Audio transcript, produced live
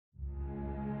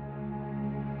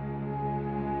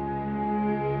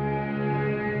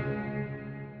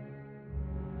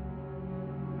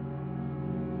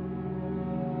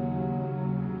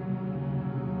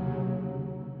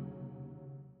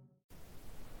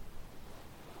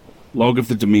Log of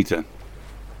the Demeter,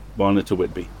 Barner to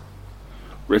Whitby.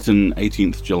 Written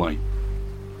 18th July.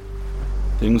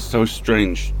 Things so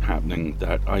strange happening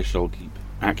that I shall keep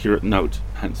accurate note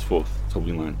henceforth till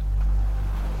we land.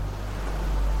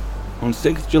 On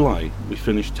 6th July, we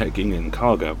finished taking in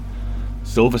cargo,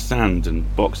 silver sand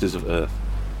and boxes of earth.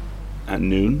 At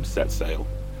noon, set sail.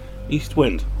 East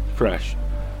wind, fresh.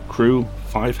 Crew,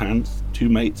 5 hands, 2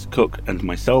 mates, cook, and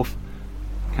myself,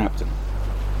 captain.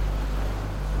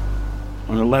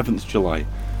 On 11th July,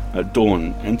 at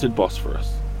dawn, entered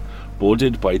Bosphorus.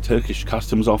 Boarded by Turkish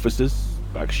customs officers,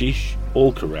 bakshish,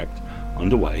 all correct,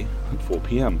 underway at 4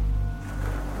 p.m.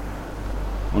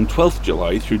 On 12th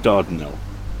July, through Dardanelles.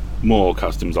 More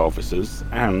customs officers,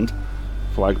 and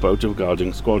flagboat of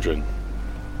guarding squadron.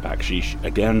 Bakshish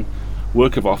again,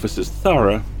 work of officers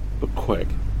thorough, but quick.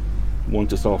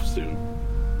 Want us off soon.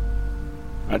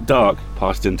 At dark,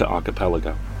 passed into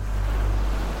Archipelago.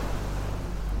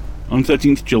 On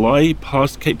 13th July,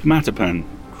 passed Cape Matapan.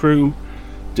 Crew,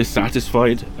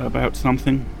 dissatisfied about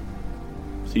something.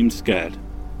 Seemed scared.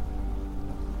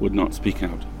 Would not speak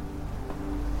out.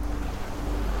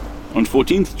 On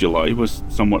 14th July, was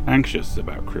somewhat anxious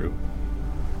about crew.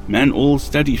 Men all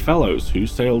steady fellows who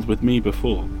sailed with me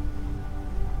before.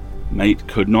 Mate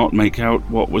could not make out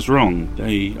what was wrong.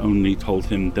 They only told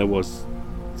him there was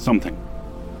something,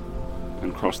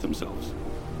 and crossed themselves.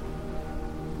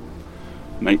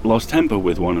 Mate lost temper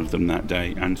with one of them that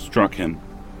day and struck him.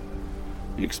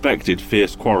 Expected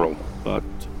fierce quarrel, but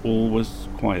all was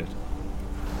quiet.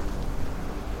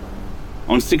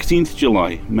 On 16th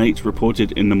July, mate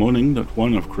reported in the morning that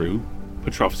one of crew,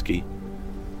 Petrovsky,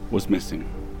 was missing.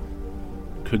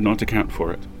 Could not account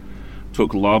for it.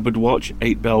 Took larboard watch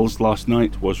 8 bells last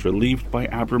night, was relieved by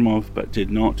Abramov, but did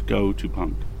not go to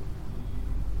punk.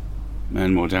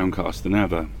 Men more downcast than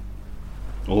ever.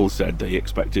 All said they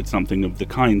expected something of the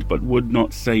kind, but would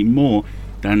not say more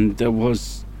than there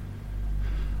was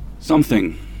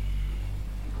something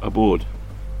aboard.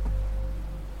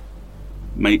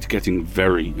 Mate getting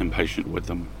very impatient with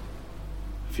them.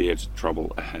 Feared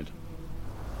trouble ahead.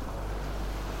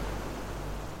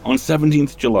 On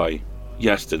 17th July,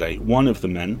 yesterday, one of the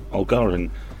men,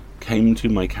 Olgarin, came to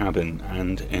my cabin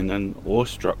and, in an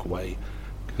awestruck way,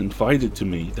 confided to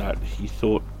me that he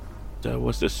thought there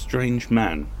was a strange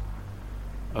man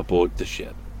aboard the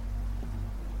ship.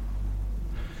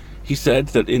 He said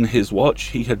that in his watch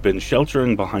he had been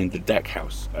sheltering behind the deck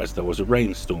house as there was a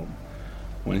rainstorm,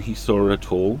 when he saw a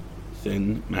tall,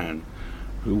 thin man,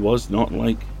 who was not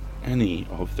like any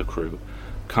of the crew,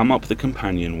 come up the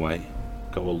companionway,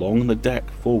 go along the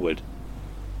deck forward,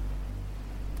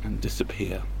 and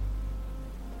disappear.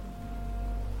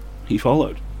 He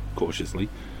followed, cautiously,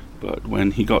 but when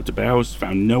he got to bows,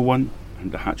 found no one,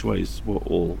 and the hatchways were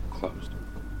all closed.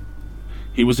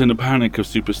 He was in a panic of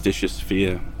superstitious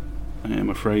fear. I am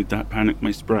afraid that panic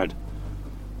may spread.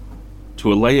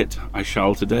 To allay it, I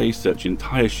shall today search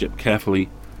entire ship carefully,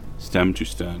 stem to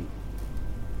stern.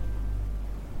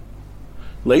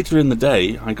 Later in the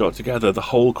day, I got together the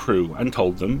whole crew and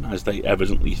told them, as they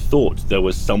evidently thought there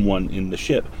was someone in the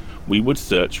ship, we would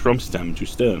search from stem to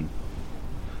stern.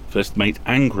 First mate,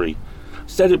 angry,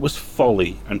 said it was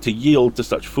folly, and to yield to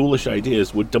such foolish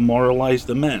ideas would demoralize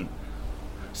the men.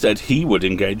 Said he would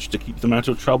engage to keep them out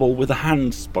of trouble with a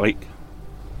handspike.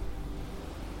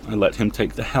 I let him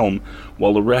take the helm,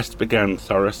 while the rest began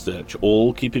thorough search,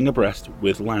 all keeping abreast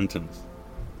with lanterns.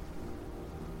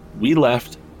 We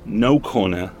left no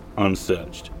corner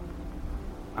unsearched.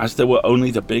 As there were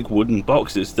only the big wooden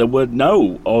boxes, there were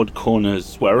no odd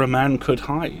corners where a man could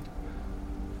hide.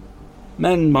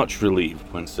 Men much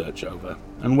relieved when search over,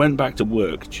 and went back to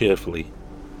work cheerfully.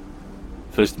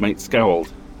 First mate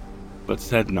scowled, but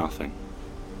said nothing.